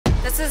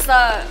This is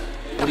the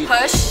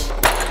push.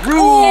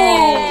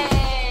 Yay.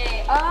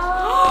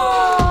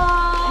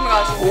 Oh my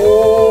gosh.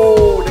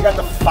 Oh, they got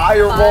the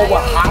fire roll with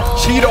hot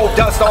Cheeto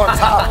dust on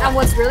top. And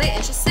what's really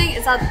interesting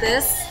is that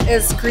this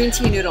is green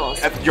tea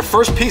noodles. Your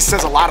first piece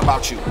says a lot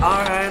about you.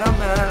 All right,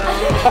 I'm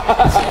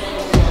out.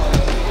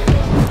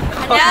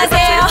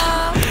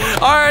 안녕하세요.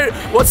 All right,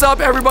 what's up,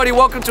 everybody?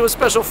 Welcome to a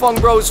special Fung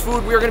Bros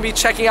food. We are going to be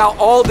checking out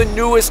all the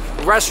newest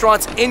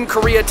restaurants in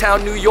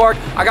Koreatown, New York.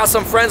 I got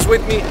some friends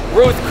with me,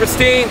 Ruth,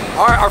 Christine.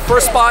 All right, our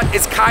first spot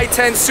is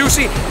Koreatown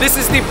Sushi. This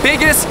is the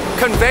biggest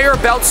conveyor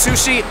belt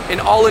sushi in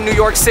all of New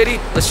York City.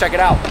 Let's check it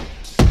out.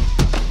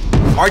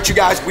 All right, you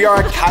guys, we are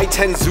at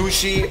Koreatown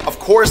Sushi. Of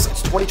course,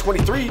 it's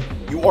 2023.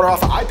 You order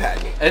off an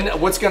iPad. And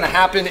what's gonna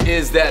happen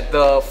is that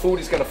the food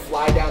is gonna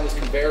fly down this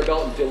conveyor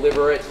belt and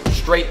deliver it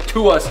straight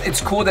to us. It's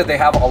cool that they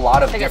have a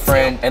lot of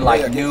different and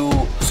like new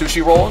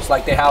sushi rolls.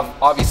 Like they have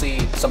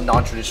obviously some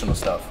non-traditional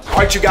stuff. All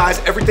right, you guys,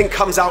 everything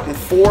comes out in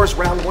fours.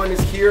 Round one is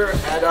here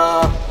at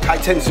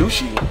Koreatown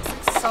Sushi.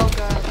 So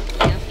good.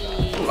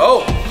 Yummy.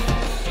 Oh,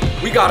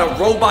 we got a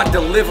robot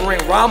delivering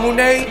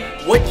ramune.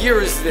 What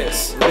year is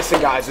this? Listen,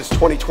 guys, it's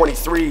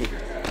 2023. The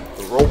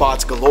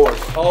robots galore.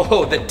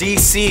 Oh, the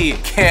DC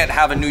can't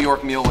have a New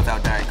York meal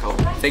without Diet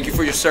Coke. Thank you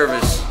for your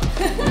service.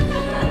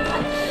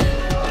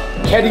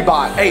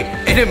 Kedibot. Hey,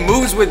 and it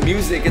moves with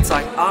music. It's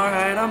like, all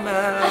right, I'm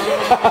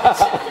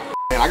out.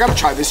 Man, I gotta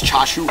try this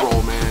chashu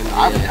roll, man.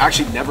 I've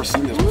actually never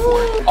seen this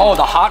before. Oh,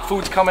 the hot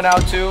food's coming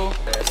out too.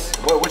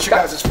 What's your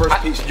guys' first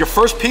piece? Your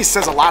first piece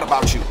says a lot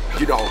about you.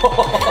 You know,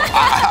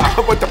 I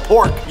went with the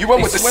pork. You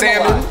went with the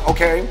salmon,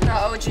 okay? The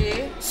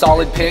OG.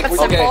 Solid pick. But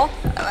Okay. simple.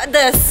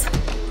 This.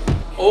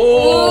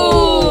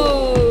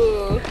 Oh.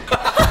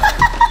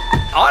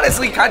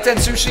 Honestly, Koreatown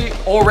Sushi,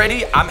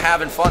 already, I'm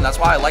having fun. That's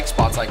why I like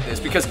spots like this,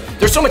 because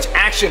there's so much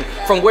action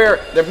from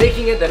where they're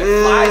making it, then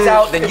it flies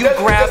out, then you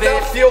grab it.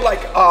 Does that feel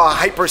like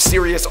hyper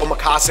serious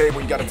omakase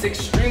where you gotta... It's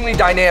extremely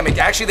dynamic.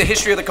 Actually, the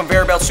history of the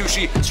conveyor belt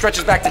sushi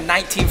stretches back to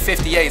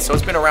 1958, so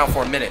it's been around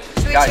for a minute.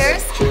 Should we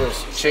Guys,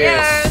 cheers?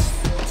 Cheers.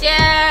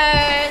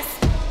 Cheers.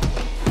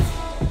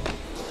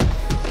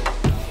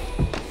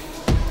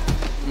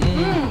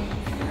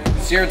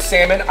 Seared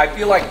salmon. I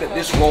feel like that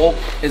this roll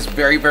is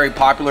very, very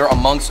popular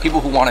amongst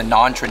people who want a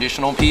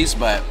non-traditional piece,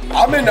 but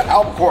I'm into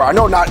albacore. I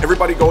know not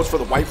everybody goes for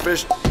the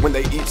whitefish when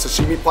they eat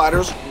sashimi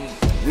platters.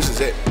 This is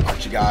it. All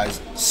right, you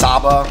guys.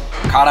 Saba.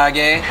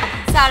 karage.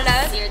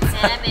 Salad. Seared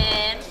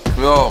salmon.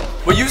 Yo,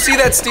 when you see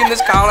that steam,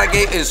 this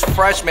karage is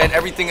fresh, man.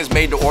 Everything is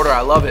made to order.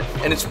 I love it.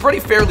 And it's pretty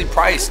fairly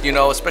priced, you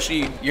know,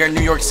 especially you're in New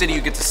York City,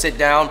 you get to sit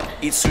down,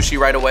 eat sushi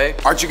right away.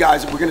 All right, you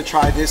guys, we're gonna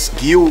try this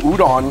gyu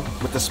udon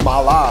with the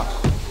smala.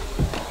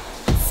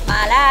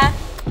 Mala.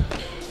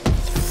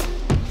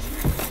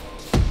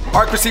 All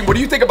right, Christine, what do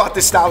you think about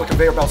this style of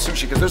conveyor belt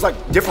sushi? Because there's like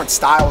different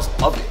styles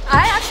of it.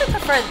 I actually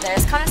prefer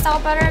this kind of style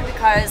better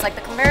because like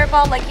the conveyor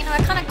belt, like, you know,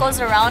 it kind of goes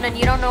around and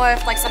you don't know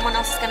if like someone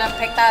else is gonna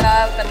pick that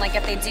up, and like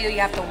if they do,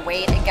 you have to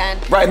wait again.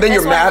 Right, and then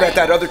This you're one, mad like, at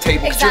that other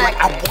table because you're like,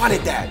 I exactly.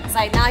 wanted that. It's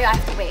like now you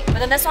have to wait. But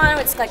then this one,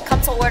 it's like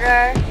come to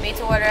order, made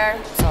to order.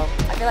 So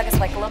I feel like it's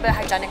like a little bit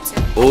hygienic too.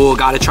 Oh,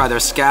 gotta try their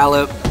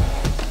scallop.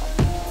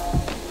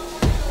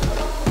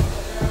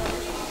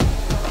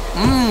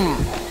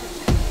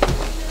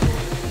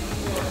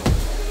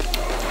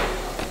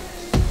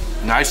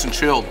 Nice and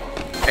chilled.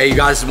 Hey, you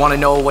guys want to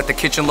know what the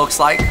kitchen looks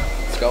like?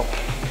 Let's go.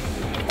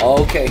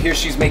 Okay, here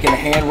she's making a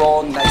hand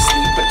roll,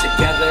 nicely put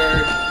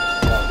together.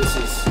 Oh,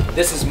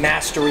 this is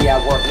mastery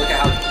at work. Look at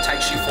how tight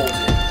she folds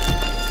it.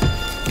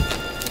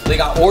 They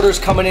got orders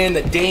coming in,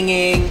 the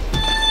dinging.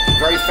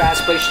 Very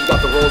fast paced. She's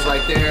got the rolls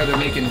right there. They're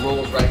making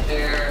rolls right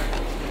there.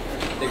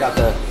 They got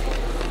the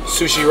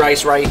sushi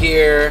rice right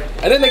here.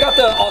 And then they got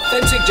the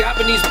authentic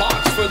Japanese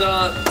box for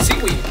the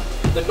seaweed.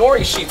 The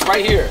nori sheets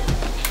right here.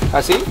 I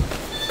see.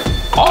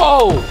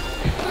 Oh!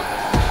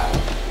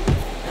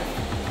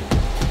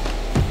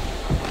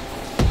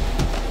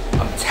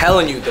 I'm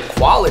telling you, the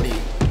quality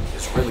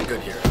is really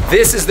good here.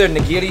 This is their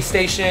nigiri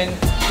station.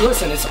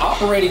 Listen, it's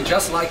operating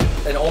just like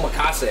an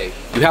omakase.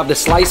 You have the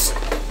sliced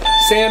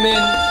salmon,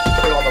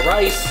 put it on the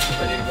rice,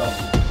 ready to go.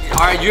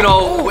 All right, you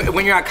know,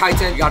 when you're at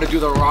Koreatown, you gotta do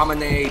the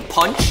ramune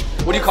punch.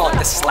 What do you call it,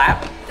 the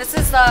slap? This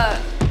is the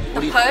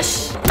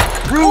push.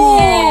 Ooh.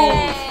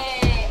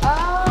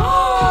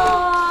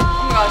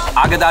 Oh my gosh.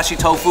 Agadashi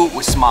tofu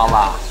with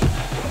smala.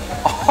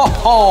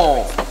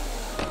 Oh.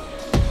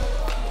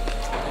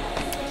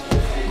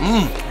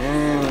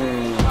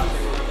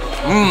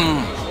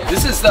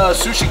 This is the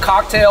sushi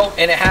cocktail,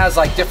 and it has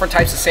like different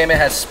types of salmon. It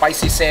has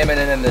spicy salmon,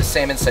 and then the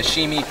salmon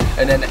sashimi,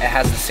 and then it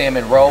has the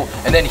salmon roe.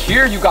 And then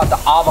here you got the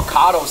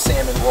avocado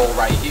salmon roll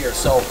right here.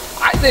 So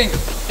I think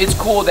it's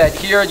cool that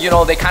here, you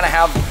know, they kind of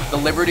have the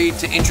liberty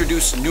to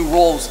introduce new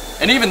rolls.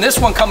 And even this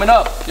one coming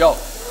up, yo.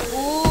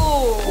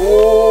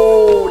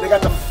 Oh, they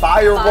got the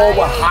fire roll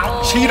with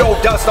hot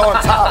Cheeto dust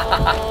on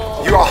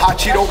top. You a hot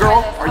Cheeto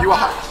girl? Are you a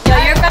hot? Yo,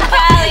 you're from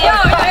Cali. You're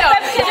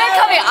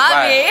coming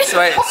on me.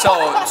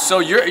 So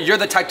you're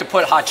the type to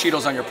put hot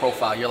Cheetos on your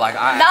profile. You're like,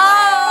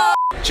 No.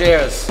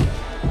 Cheers.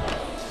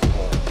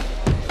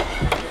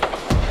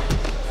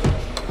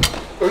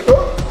 That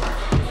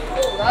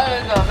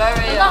is a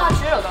very. It's not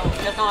hachiro though.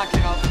 It's not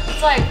hachiro.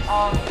 It's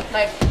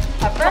like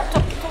pepper.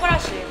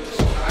 Togarashi.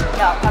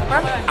 Yeah,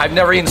 pepper. I've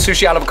never eaten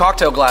sushi out of a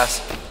cocktail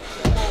glass.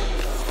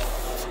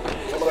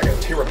 Something like a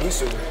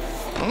tiramisu.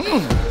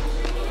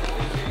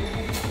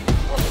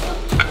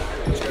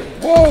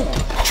 Whoa!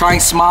 Trying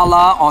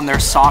smala on their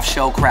soft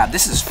shell crab.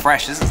 This is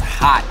fresh. This is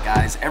hot,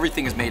 guys.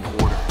 Everything is made to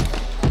order.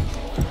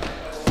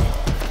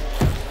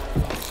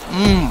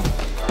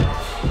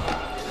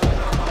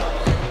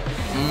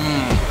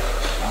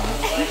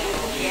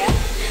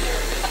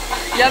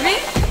 Yummy?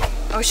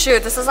 Oh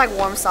shoot, this is like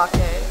warm sake.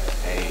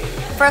 Hey.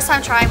 First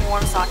time trying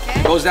warm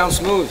sake. Goes down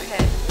smooth.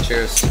 Okay.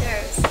 Cheers.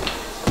 Cheers.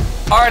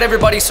 All right,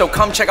 everybody, so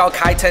come check out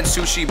Kaiten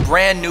Sushi,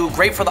 brand new,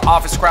 great for the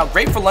office crowd,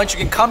 great for lunch. You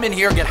can come in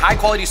here, get high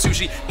quality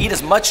sushi, eat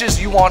as much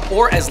as you want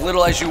or as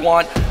little as you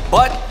want,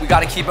 but we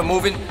gotta keep it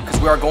moving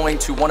because we are going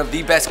to one of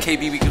the best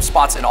BBQ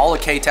spots in all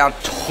of K-Town,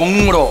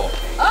 Chongro.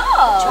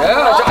 Oh.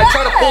 Yeah, I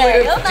try to pull it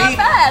in deep.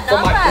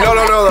 Not bad.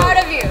 No. Proud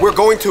of you. We're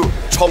going to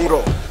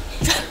Chongro.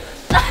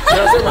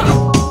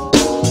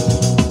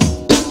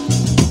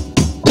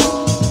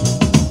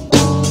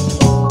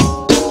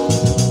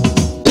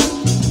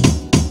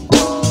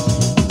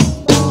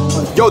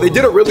 Yo, they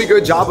did a really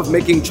good job of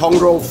making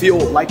Chongro feel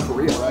like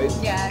Korea, right?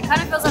 Yeah, it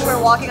kind of feels like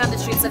we're walking on the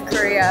streets of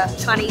Korea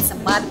trying to eat some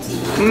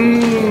BBQ.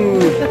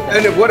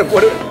 And then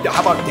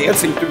how about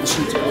dancing through the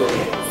streets of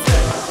Korea?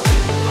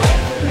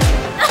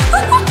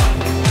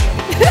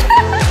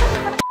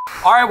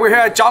 All right, we're here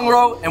at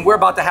Chongro and we're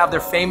about to have their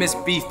famous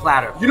beef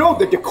platter. You know,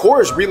 the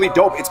decor is really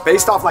dope. It's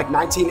based off like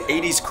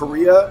 1980s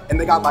Korea, and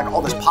they got like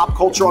all this pop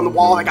culture on the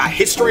wall. They got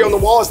history on the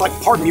wall. It's like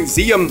part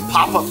museum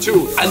pop-up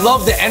too. I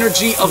love the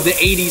energy of the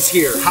 80s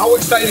here. How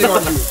excited are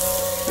you?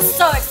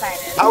 So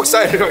excited. How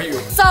excited are you?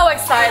 So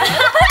excited.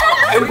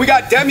 And we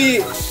got Demi,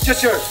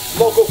 just your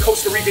local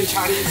Costa Rican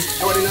Chinese,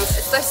 joining us.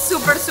 Estoy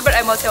súper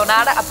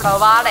emocionada a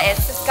probar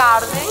este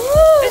carne.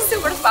 Es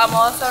súper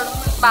famoso,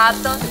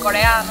 pato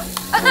coreano.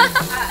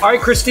 All right,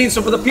 Christine,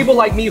 so for the people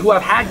like me who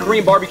have had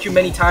Korean barbecue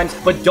many times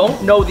but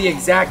don't know the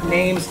exact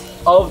names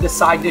of the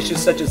side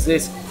dishes such as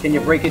this, can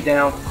you break it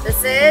down?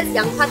 This is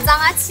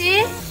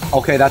양파장아찌.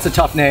 Okay, that's a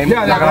tough name.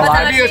 Yeah, Not gonna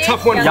lie. that'd be a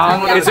tough one.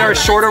 Yang, is there a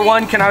shorter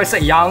one? Can I say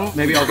Yang?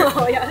 Maybe, okay.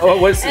 Oh, yeah. Oh,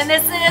 what is this? And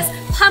this is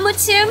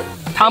pamuchim.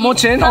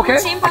 Tamochin, okay.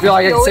 Pamuchim, I feel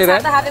like I you can say always have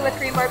to that. have it with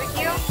Korean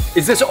barbecue.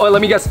 Is this, oh,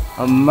 let me guess,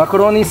 a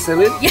macaroni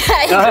salad?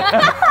 Yeah.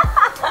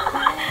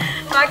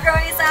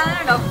 Macaroni salad,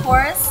 and of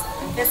course,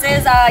 this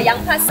is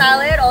양파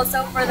salad,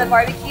 also for the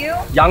barbecue.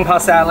 Yangpa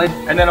salad,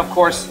 and then of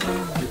course,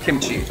 your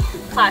kimchi.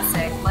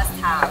 Classic, must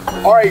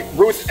have. All right,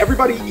 Ruth,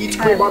 everybody eats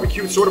Korean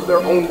barbecue sort of their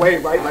own way,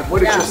 right? Like,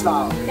 what is your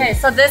style? Okay,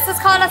 so this is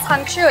called a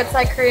sangchu. It's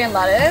like Korean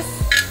lettuce.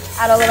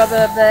 Add a little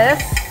bit of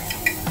this.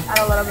 Add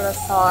a little bit of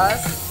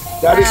sauce.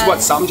 That is what,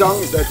 samjang?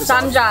 Is that the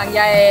Samjang,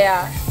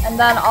 yeah. And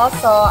then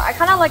also, I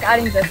kind of like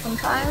adding this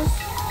sometimes.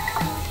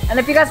 And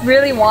if you guys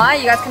really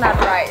want, you guys can add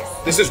rice.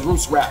 This is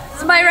Ruth's wrap.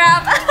 This is my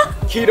wrap.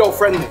 Keto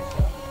friendly.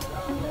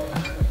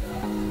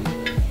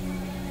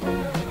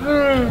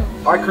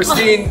 All right,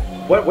 Christine,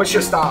 what's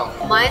your style?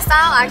 My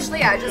style,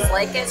 actually, I just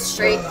like it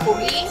straight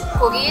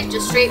kogi,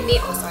 just straight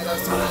meat. Oh, sorry, that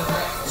was too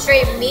much.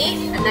 Straight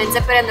meat, and then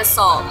dip it in the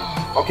salt.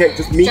 Okay,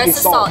 just meat and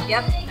Just the salt. salt,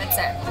 yep, that's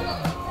it.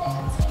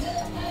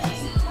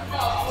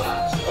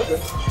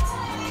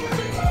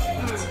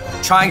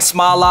 Trying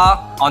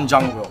smala on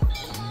Chongro.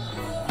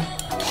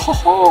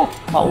 Oh,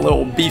 a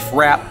little beef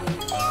wrap.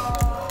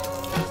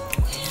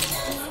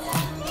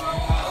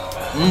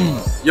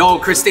 Yo,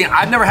 Christine,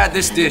 I've never had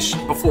this dish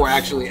before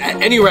actually,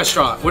 at any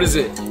restaurant. What is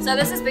it? So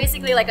this is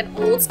basically like an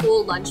old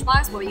school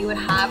lunchbox what you would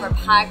have or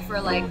pack for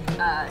like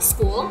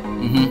school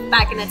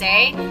back in the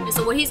day. And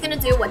so what he's gonna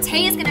do, what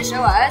Tay is gonna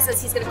show us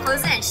is he's gonna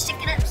close it and shake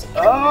it up,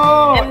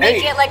 Oh, and make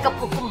hey, it like a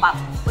볶음밥,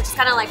 which is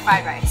kind of like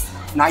fried rice.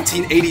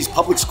 1980s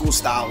public school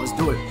style. Let's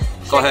do it.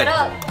 Go Shake ahead. it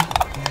up.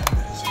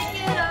 Shake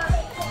it up.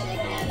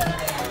 Shake it up.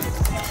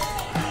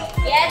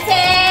 Yeah,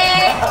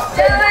 Tay!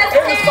 Do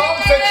it,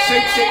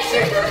 Shake, shake,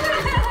 shake.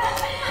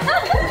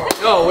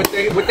 Yo, with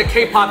the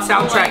K-pop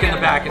soundtrack in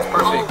the back, it's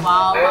perfect.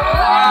 Wow.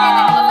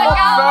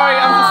 Sorry,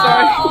 I'm so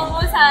sorry.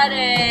 Almost had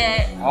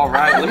it. All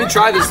right, let me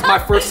try this. This is my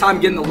first time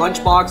getting the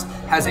lunchbox.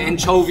 Has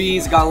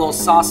anchovies, got a little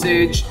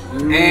sausage,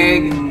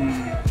 egg.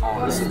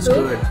 Oh, this is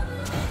good.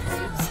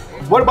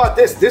 What about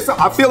this?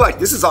 I feel like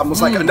this is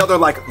almost like another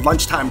like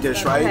lunchtime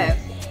dish, right? Okay.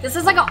 This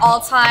is like an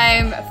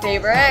all-time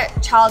favorite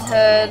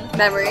childhood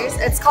memories.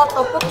 It's called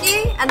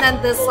tteokbokki, and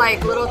then this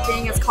like little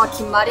thing is called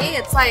kimmari.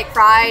 It's like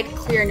fried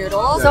clear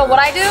noodles. So what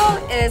I do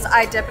is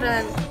I dip it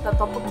in the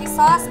tteokbokki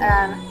sauce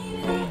and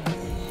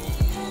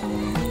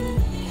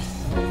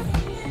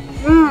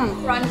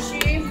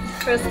crunchy,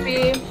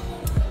 crispy,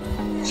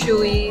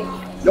 chewy.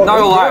 Yo, Not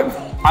gonna lie, good.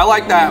 I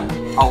like that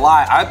a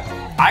lot.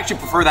 I actually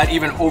prefer that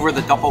even over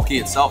the tteokbokki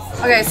itself.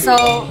 Okay,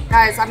 so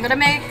guys, I'm gonna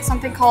make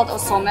something called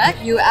osomek.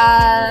 You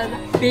add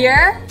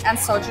beer and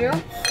soju.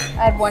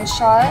 Add 1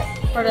 shot,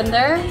 put it in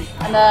there,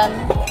 and then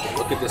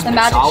Look at this the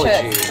magic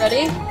mixology. shit.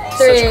 Ready?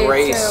 Such 3,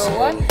 grace. 2,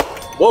 1.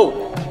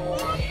 Whoa.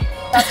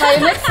 That's how you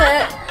mix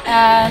it.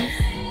 And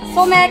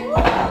소맥,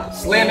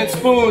 Slamming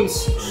spoons.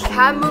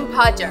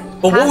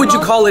 한문파절. But what would you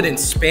call it in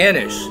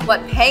Spanish?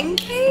 What,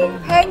 pancake?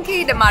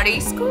 Pancake de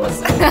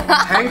mariscos?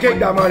 Pancake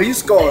de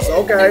mariscos,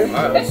 okay.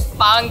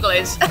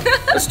 Spanglish.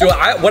 Let's do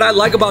it. What I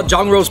like about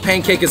Jongro's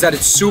pancake is that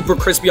it's super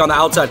crispy on the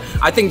outside.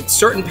 I think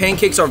certain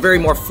pancakes are very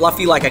more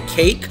fluffy, like a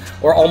cake,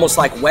 or almost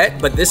like wet,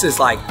 but this is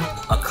like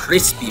a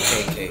crispy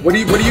pancake. What do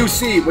you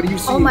see? What do you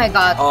see? Oh my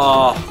god.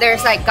 Oh,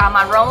 There's like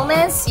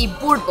camarones y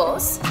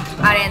pulpos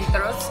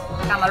adentros.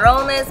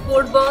 Camarones,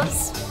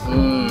 pulpos.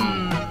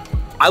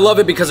 I love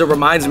it because it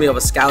reminds me of a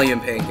scallion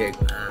pancake.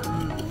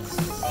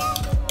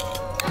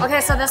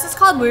 Okay, so this is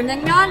called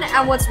mulnaengmyeon,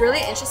 and what's really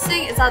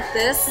interesting is that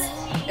this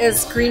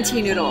is green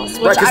tea noodles,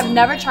 which Right, 'cause- I've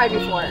never tried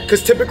before.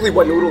 Because typically,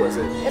 what noodle is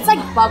it? It's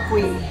like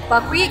buckwheat.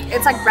 Buckwheat,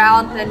 it's like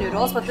brown thin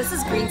noodles, but this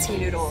is green tea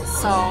noodles.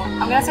 So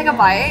I'm gonna take a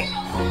bite.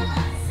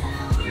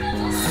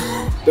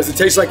 Does it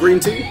taste like green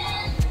tea?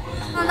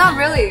 No, not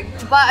really,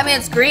 but I mean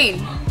it's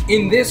green.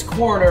 In this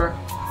corner,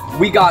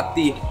 we got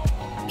the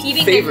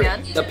favorite,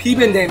 Naengmyeon. the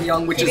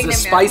naengmyeon, which is the naengmyeon.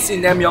 spicy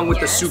naengmyeon with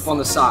the Yes. soup on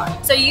the side.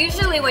 So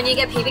usually when you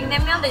get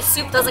naengmyeon, the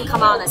soup doesn't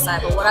come out on the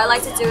side. But what I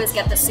like to do is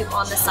get the soup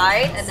on the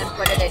side and then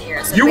put it in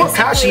here. So You were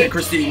basically- passionate,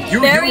 Christine. You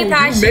Very made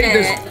passionate.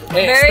 this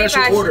Very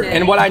special order. passionate.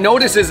 And what I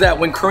notice is that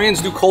when Koreans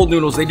do cold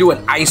noodles, they do it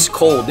ice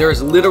cold. There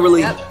is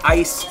literally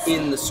ice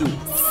in the soup.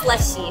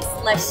 Slushy.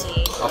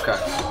 Okay.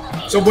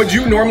 So would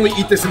you normally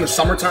eat this in the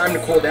summertime to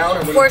cool down?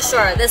 Or when For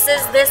sure. This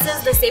is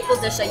the staple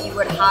dish that you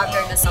would have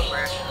during the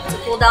summer to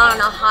cool down on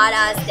a hot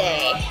ass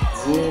day.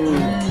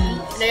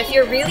 And then if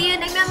you're really a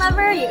naengmyeon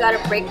lover, you gotta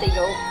break the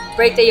yolk.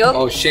 Break the yolk.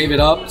 Oh, shave it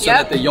up so Yep.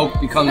 that the yolk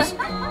becomes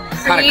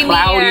kind of Creamier,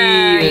 cloudy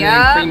and then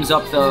yeah. creams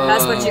up the.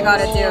 That's what you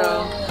gotta do.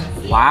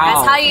 Wow.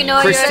 That's how you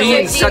know you're a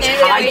Christine, good such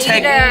eater. high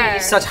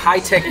tech, such high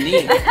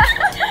technique.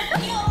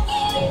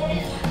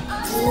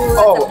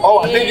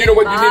 Oh, I think you know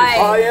what you need Pie. is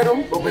pie, Adam?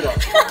 Move it up.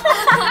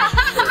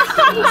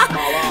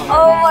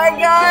 Oh my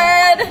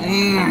god.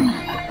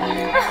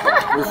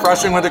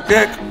 Refreshing with a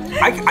kick.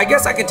 I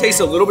guess I can taste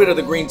a little bit of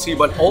the green tea,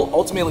 but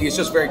ultimately it's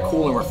just very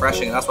cool and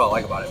refreshing, and that's what I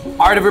like about it.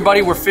 All right,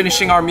 everybody, we're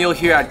finishing our meal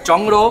here at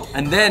Jongro,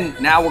 and then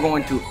now we're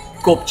going to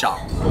Gopchang.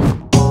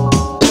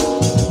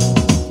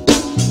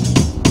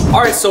 All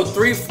right, so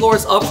 3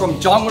 floors up from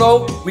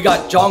Jongro, we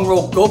got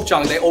Jongro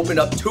Gopchang. They opened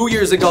up 2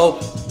 years ago,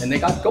 and they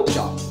got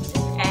Gopchang.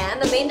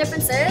 And the main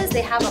difference is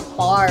they have a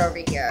bar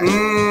over here.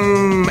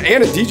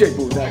 And a DJ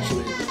booth,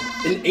 actually.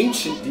 An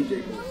ancient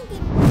DJ booth.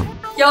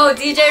 Yo,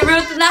 DJ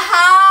Ruth in the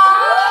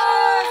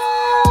house!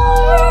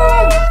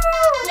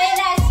 Play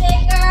that shit,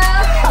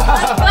 girl.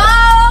 Let's go.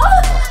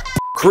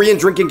 Korean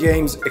drinking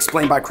games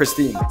explained by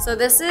Christine. So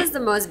this is the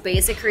most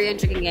basic Korean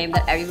drinking game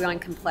that everyone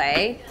can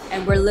play,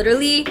 and we're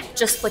literally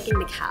just flicking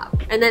the cap.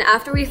 And then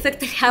after we flick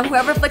the cap,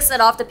 whoever flicks it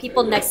off, the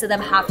people next to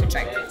them have to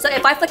drink. So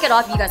if I flick it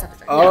off, you guys have to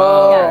drink.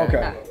 Oh,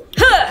 okay.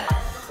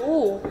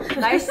 Ooh,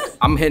 nice.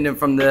 I'm hitting it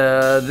from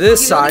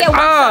this side. get one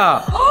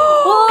Ah!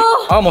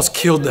 Oh. I almost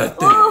killed that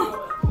thing.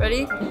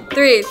 Ready?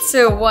 3,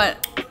 2, 1.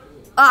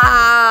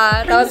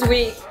 Ah, that was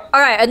weak. All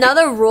right,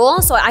 another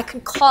rule, so I can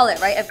call it,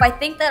 right? If I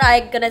think that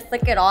I'm gonna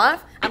flick it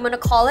off, I'm gonna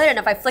call it, and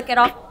if I flick it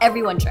off,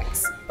 everyone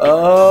drinks.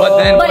 But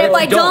then, But what if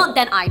I you don't,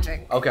 then I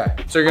drink. Okay,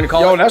 so you're gonna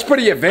call Yo, it? that's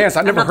pretty advanced.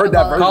 I never not heard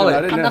gonna that version. call it.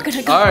 I didn't I'm know. not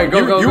gonna go. All right, go,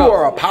 You, go, you go.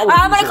 are a power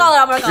I'm gonna user. call it.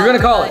 I'm gonna call You're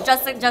it. gonna call it.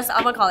 Just,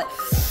 I'm gonna call it.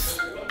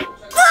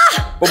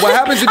 But what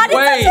happens if I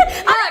didn't Wait.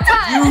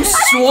 touch it. You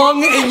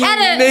swung and you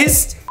Edit.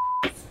 missed.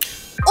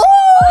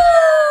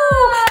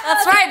 Ooh,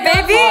 that's right,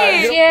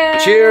 baby.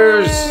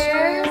 Cheers.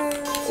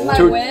 My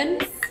To- win.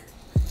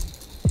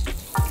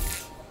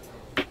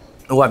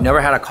 Oh, I've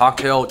never had a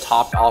cocktail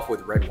topped off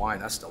with red wine.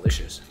 That's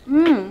delicious.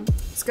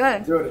 It's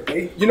good.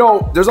 Dude, you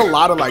know, there's a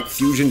lot of like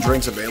fusion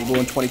drinks available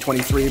in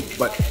 2023,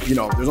 but you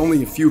know, there's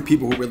only a few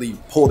people who really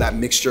pull that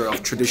mixture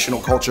of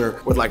traditional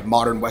culture with like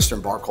modern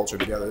Western bar culture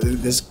together.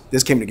 This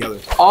came together.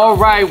 All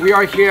right, we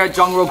are here at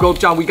Jongro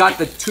Gopchang. We got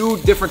the 2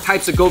 different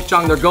types of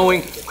Gopchang they're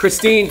going.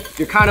 Christine,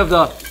 you're kind of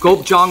the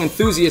Gopchang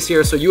enthusiast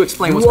here, so you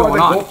explain what's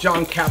going on.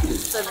 Gopchang captain.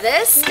 So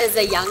this is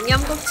a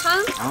yangnyeom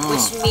gopchang,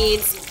 which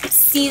means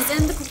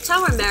seasoned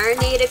gopchang or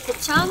marinated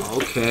gopchang.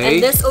 Okay.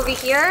 And this over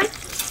here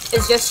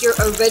is just your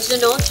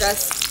original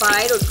just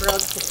fried or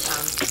grilled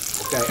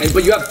gopchang. Okay,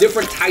 but you have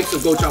different types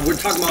of Gopchang. We're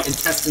talking about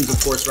intestines,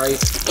 of course, right?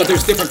 But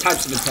there's different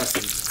types of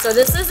intestines. So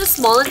this is the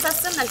small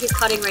intestine that he's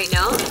cutting right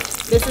now.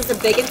 This is the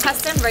big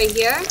intestine right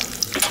here.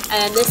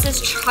 And this is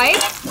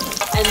tripe.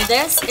 And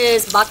this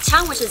is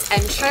bakchang, which is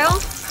entrail.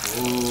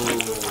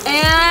 Ooh.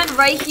 And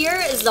right here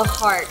is the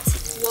heart.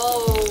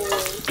 Whoa.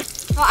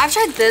 No, I've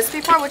tried this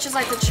before, which is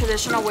like the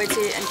traditional way to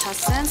eat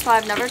intestines, but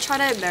I've never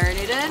tried it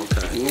marinated.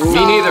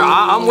 Me neither.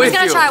 I'm with you.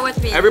 gonna try it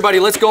with me. Everybody,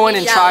 let's go in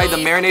and Yeah. try the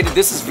marinated.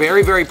 This is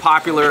very, very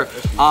popular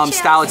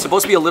style. It's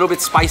supposed to be a little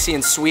bit spicy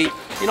and sweet.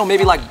 You know,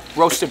 maybe like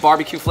roasted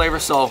barbecue flavor.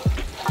 So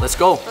let's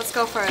go. Let's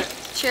go for it.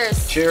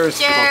 Cheers. Cheers.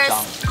 Cheers.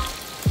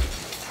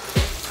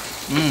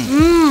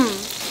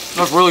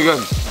 That's really good.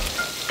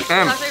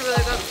 And It's actually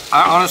really good.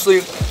 I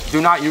honestly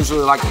do not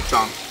usually like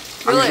Gopchang.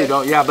 I Really? usually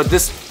don't. Yeah, but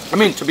this I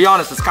mean, to be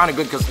honest, it's kind of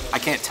good because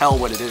I can't tell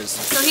what it is.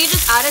 So he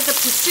just added the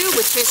puchu,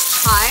 which is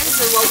chives.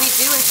 So what we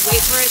do is wait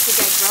for it to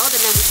get grilled,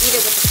 and then we eat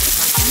it with the puchu.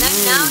 And then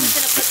now he's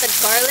gonna put the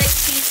garlic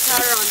cheese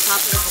powder on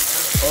top of the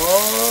puchu.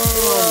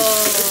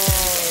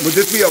 Oh. Would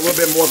this be a little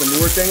bit more of a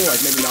newer thing,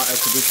 like maybe not as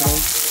traditional?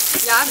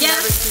 Yeah, I've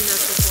never seen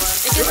this before.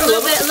 It gives a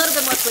little bit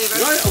more flavor.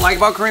 You know what I like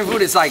about Korean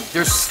food is like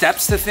there's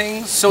steps to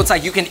things. So it's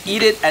like you can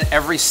eat it at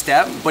every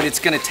step, but it's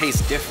gonna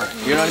taste different.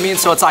 You know what I mean?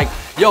 So it's like,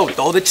 yo,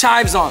 throw the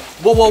chives on.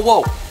 Whoa, whoa,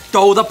 whoa.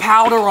 Throw the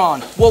powder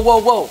on. Whoa,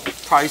 whoa, whoa.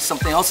 Probably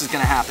something else is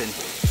gonna happen.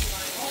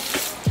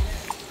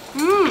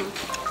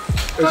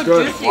 It's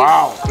good. Juicy.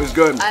 Wow, it's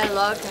good. I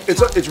love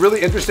it. It's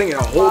really interesting. It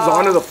holds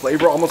on to the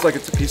flavor almost like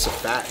it's a piece of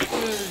fat.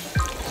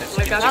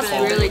 That's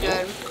really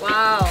good.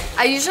 Wow.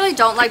 I usually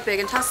don't like big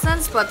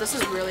intestines, but this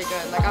is really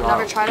good. Like I've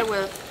never tried it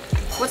with,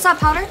 what's that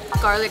powder?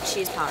 Garlic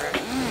cheese powder.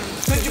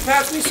 Could you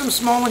pass me some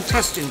small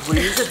intestine,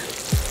 please?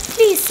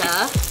 Please,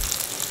 sir.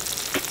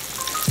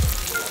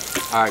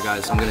 All right,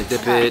 guys, I'm gonna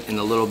dip it in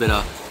a little bit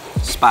of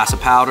spice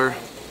powder.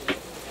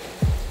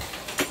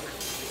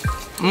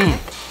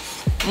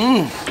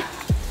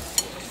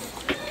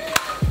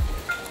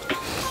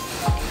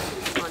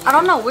 I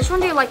don't know, which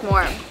one do you like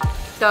more?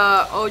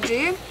 The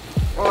OG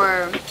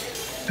or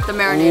the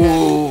marinated?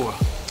 Ooh,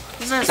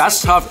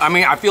 that's tough. I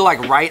mean, I feel like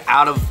right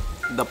out of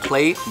the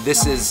plate,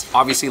 this is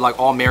obviously like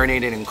all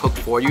marinated and cooked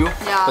for you.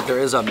 Yeah. But there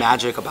is a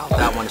magic about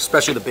that one,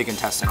 especially the big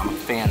intestine. I'm a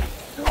fan.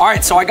 All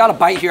right, so I got a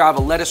bite here. I have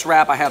a lettuce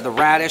wrap, I have the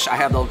radish, I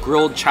have the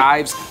grilled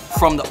chives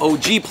from the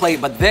OG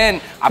plate, but then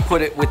I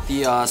put it with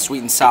the sweet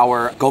and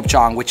sour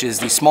gopchang, which is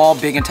the small,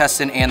 big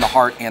intestine, and the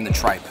heart and the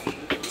tripe.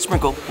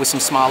 Sprinkle with some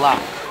smala.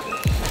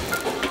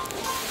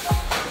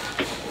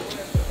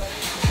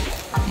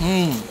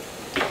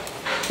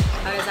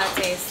 How does that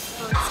taste?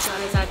 How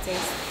does that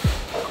taste?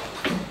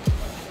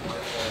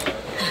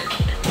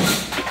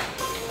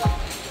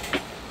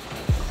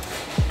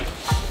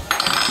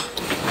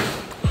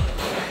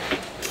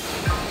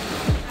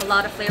 A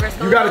lot of flavors.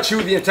 You gotta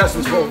chew the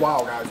intestines for a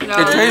while, guys. No.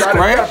 It tastes You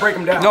great. gotta break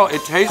them down. No,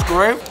 it tastes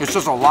great. It's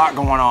just a lot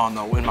going on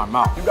though in my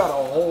mouth. You got a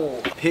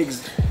whole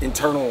pig's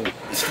internal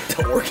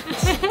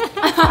organs.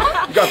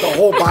 You got the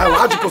whole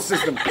biological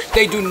system.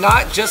 They do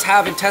not just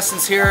have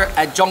intestines here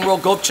at Jungro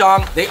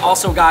Gopchang. They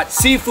also got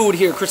seafood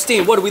here.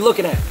 Christine, what are we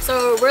looking at?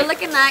 So we're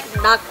looking at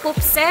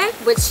nakpopse,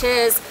 which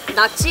is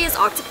nakji is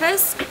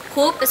octopus,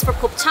 kop is for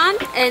kopchan,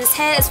 and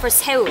se is for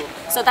seu.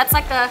 So that's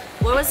like the,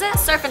 what was it?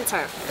 Surf and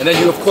turf. And then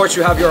you, of course,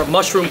 you have your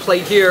mushroom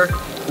plate here,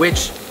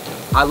 which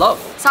I love.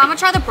 So I'm gonna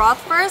try the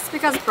broth first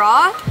because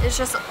broth is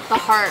just the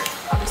heart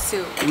of the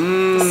soup.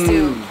 The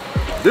stew.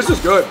 This is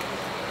good.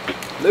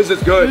 This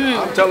is good.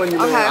 I'm telling you,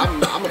 man,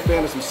 Okay. I'm a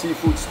fan of some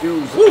seafood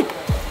stews. Woo!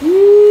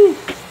 Woo!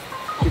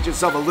 Get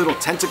yourself a little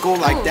tentacle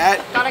like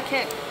that. Got a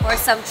kick. Or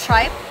some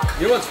tripe.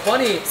 You know what's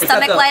funny? is that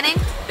Stomach lining.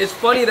 It's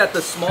funny that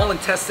the small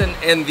intestine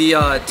and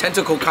the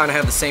tentacle kind of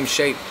have the same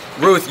shape.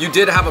 Ruth, you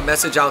did have a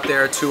message out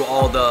there to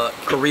all the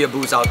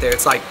Koreaboos out there.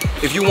 It's like,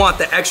 if you want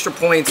the extra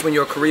points when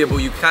you're a Koreaboo,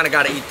 you kind of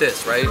got to eat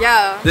this, right?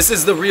 Yeah. This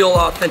is the real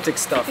authentic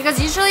stuff. Because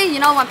usually, you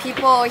know, when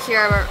people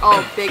hear,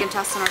 oh, big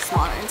intestine or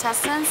smaller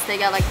intestines, they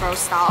get like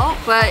grossed out.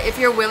 But if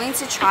you're willing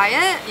to try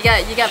it,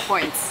 you get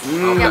points.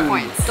 You get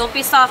points. Don't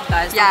be soft,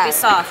 guys. Yeah. Don't be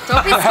soft.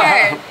 Don't be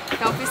scared.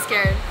 Don't be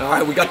scared. All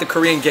right, we got the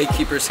Korean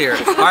gatekeepers here.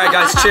 All right,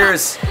 guys,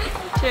 cheers.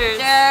 Cheers.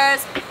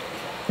 Cheers.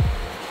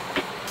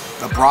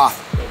 The broth.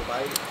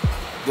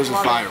 This is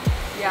fire.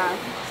 Yeah.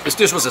 This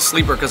dish was a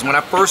sleeper because when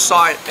I first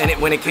saw it and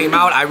when it came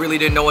out, I really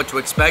didn't know what to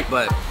expect,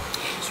 but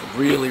it's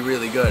really,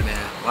 really good,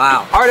 man.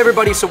 Wow. All right,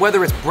 everybody, so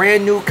whether it's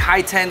brand new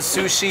kaiten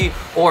sushi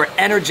or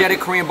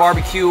energetic Korean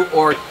barbecue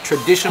or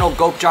traditional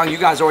gopchang, you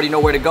guys already know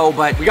where to go,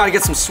 but we gotta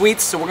get some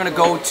sweets, so we're gonna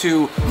go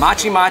to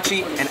Machi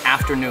Machi and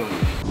Afternoon.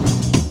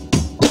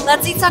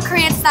 Let's eat some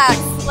Korean snacks.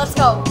 Let's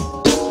go.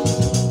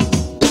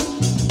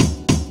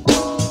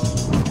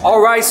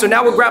 All right, so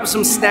now we're grabbing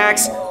some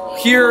snacks.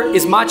 Here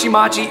is Machi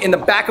Machi, in the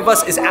back of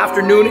us is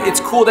Afternoon. It's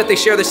cool that they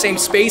share the same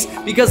space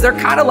because they're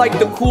kind of like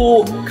the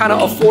cool, kind of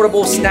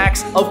affordable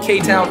snacks of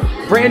K-Town.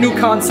 Brand new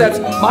concepts.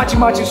 Machi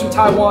Machi's from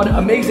Taiwan,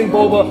 amazing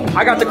boba.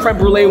 I got the creme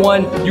brulee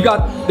one. You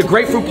got the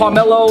grapefruit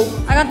pomelo.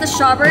 I got the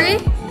strawberry.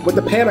 With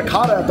the panna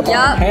cotta at the bottom.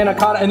 Yep. Panna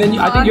cotta, and then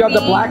I think you have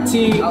the black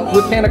tea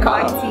with panna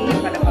cotta.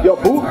 Yo,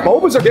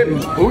 bobas are getting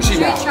bougie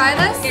Should now. we try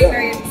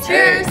this?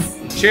 Cheers.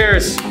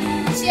 Cheers.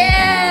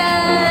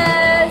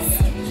 Cheers.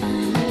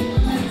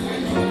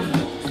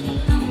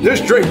 This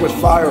drink was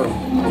fire.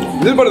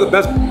 This is one of the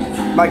best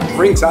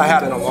drinks I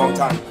had in a long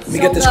time. Let me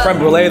get this creme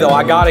brulee though.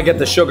 I gotta get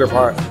the sugar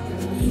part.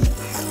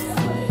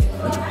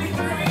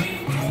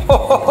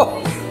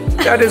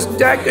 That is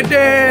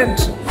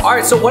decadent. All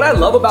right, so what I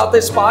love about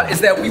this spot is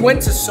that we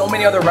went to so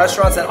many other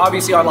restaurants that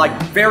obviously are like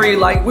very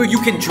like where you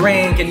can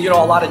drink and you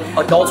know a lot of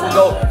adults will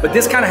go, but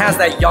this kind of has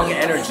that young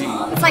energy.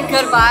 It's like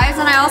good vibes,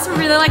 and I also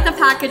really like the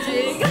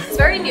packaging. It's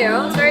very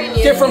new. It's very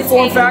new. Different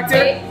form factor.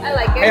 I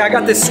like it. Hey, I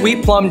got this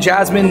sweet plum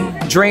jasmine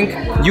drink.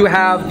 You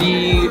have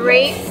the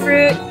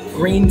Grapefruit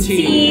green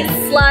tea. tea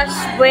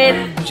slush with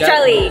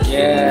jelly.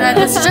 Yeah.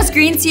 This is just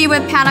green tea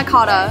with panna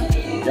cotta.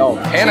 Yo,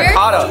 panna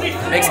cotta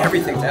makes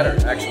everything better,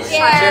 actually.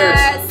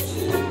 Cheers.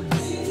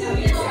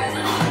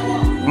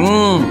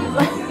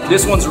 Mmm.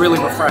 This one's really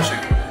refreshing.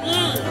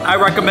 I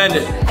recommend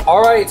it.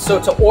 All right, so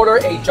to order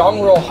a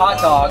Jongro hot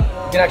dog,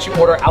 you can actually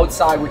order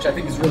outside, which I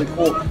think is really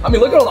cool. I mean,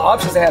 look at all the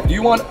options they have. Do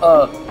you want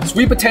a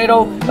sweet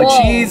potato, a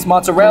cheese,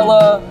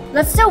 mozzarella?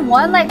 Let's do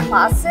one like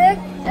classic,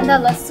 and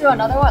then let's do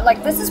another one.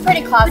 Like this is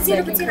pretty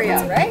classic in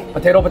Korea, right?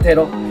 Potato,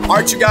 potato. All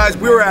right, you guys,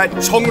 we were at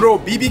Jongro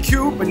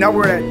BBQ, but now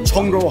we're at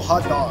Jongro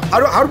hot dog.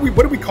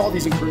 What do we call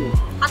these in Korean?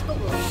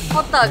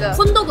 핫도그.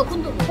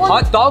 콘도그.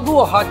 Hot dog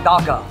or hot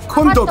dogga?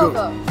 Kondogu.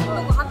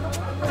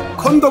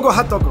 Kondogu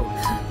hot dog.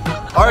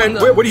 All right,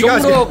 what do you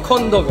guys get? Jongro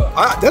kondogu.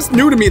 That's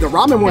new to me. The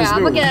ramen one's Yeah,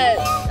 I'm new. gonna get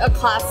a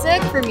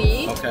classic for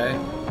me. Okay.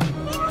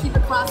 Keep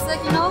it classic,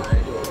 you know?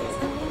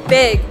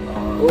 Big.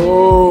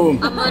 Oh,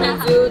 I'm gonna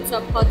do the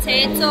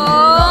potato.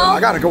 I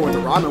gotta go with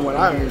the ramen one.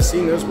 I haven't even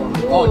seen this one.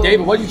 Oh,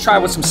 David, what do you try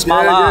with some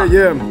smala?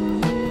 Yeah.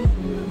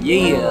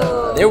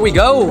 Yeah, there we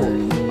go.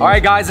 All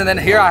right, guys, and then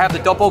here I have the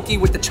tteokbokki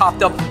with the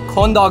chopped up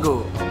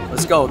kondogu.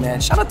 Let's go, man.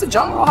 Shout out to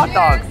Jongro hot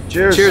dog.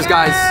 Cheers. Cheers,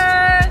 guys.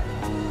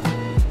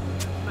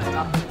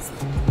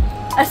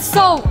 It's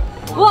so,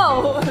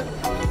 whoa.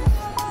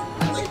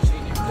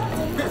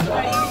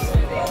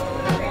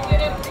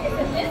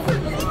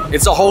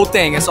 It's a whole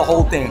thing. It's a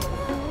whole thing.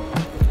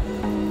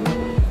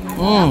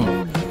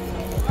 Mmm.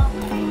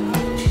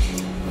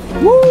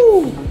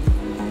 Woo!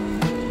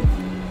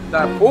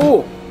 That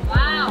pool.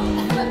 Wow.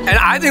 And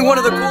I think one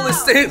of the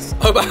coolest things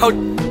about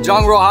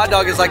Jongro hot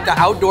dog is like the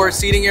outdoor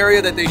seating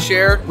area that they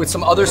share with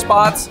some other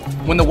spots.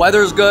 When the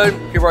weather's good,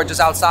 people are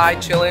just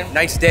outside chilling.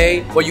 Nice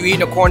day. But you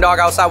eating a corn dog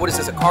outside, what is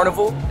this, a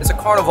carnival? It's a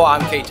carnival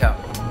out in Koreatown.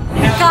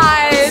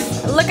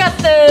 Guys, look at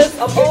this.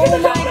 Oh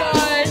my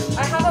gosh.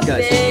 I have a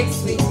big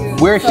sweet tooth.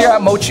 We're here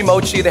at Mochi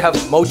Mochi. They have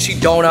mochi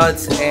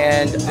donuts,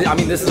 and I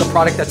mean, this is a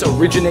product that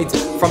originates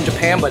from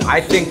Japan, but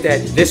I think that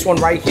this one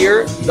right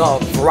here, the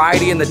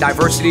variety and the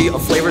diversity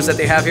of flavors that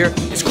they have here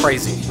is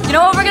crazy. You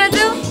know what we're gonna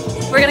do?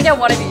 We're gonna get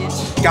one of each.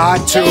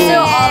 Got to. Do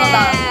all of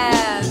them.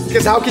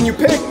 Because how can you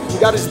pick? You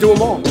gotta just do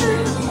them all.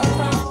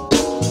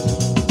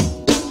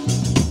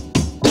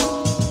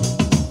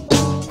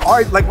 All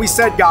right, like we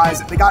said,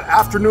 guys, they got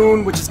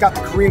afternoon, which has got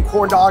the Korean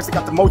corn dogs. They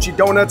got the mochi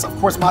donuts, of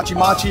course, machi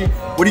machi.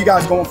 What are you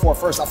guys going for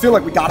first? I feel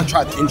like we gotta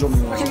try the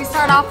Indomie one. Can we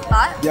start off with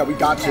that? Yeah, we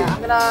got to. Yeah,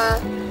 I'm gonna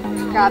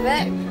grab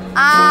it.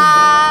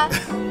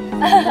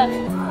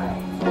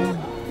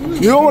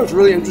 You know what's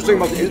really interesting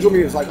about the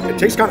Indomie is like it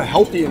tastes kind of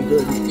healthy and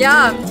good.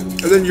 Yeah, And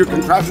then you're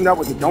contrasting that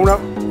with the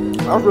donut.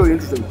 That was really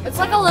interesting. it's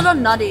like a little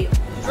nutty.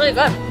 It's really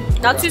good.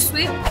 Not too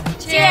sweet.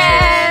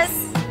 Cheers!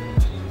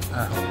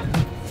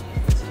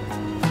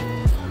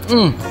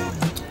 You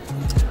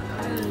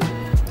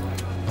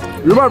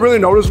know what I really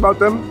noticed about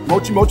them?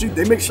 Mochi Mochi,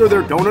 they make sure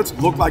their donuts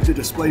look like the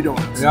display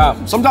donuts. Yeah.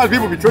 Sometimes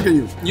people be tricking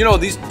you. You know,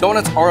 these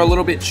donuts are a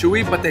little bit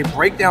chewy, but they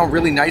break down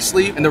really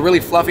nicely and they're really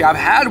fluffy. I've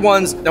had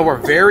ones that were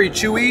very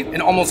chewy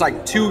and almost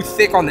like too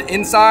thick on the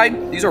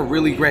inside. These are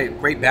really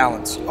great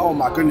balance. Oh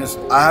my goodness.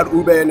 I had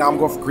ube and now I'm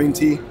going for green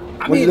tea.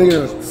 What do you think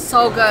of this?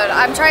 So good.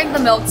 I'm trying the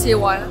milk tea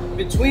one.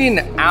 Between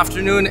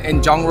afternoon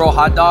and Jongro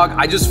hot dog,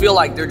 I just feel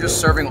like they're just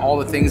serving all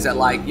the things that,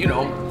 like, you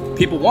know,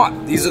 people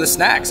want. These are the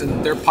snacks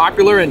and they're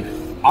popular, and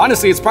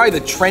honestly, it's probably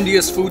the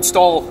trendiest food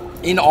stall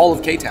in all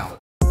of Koreatown.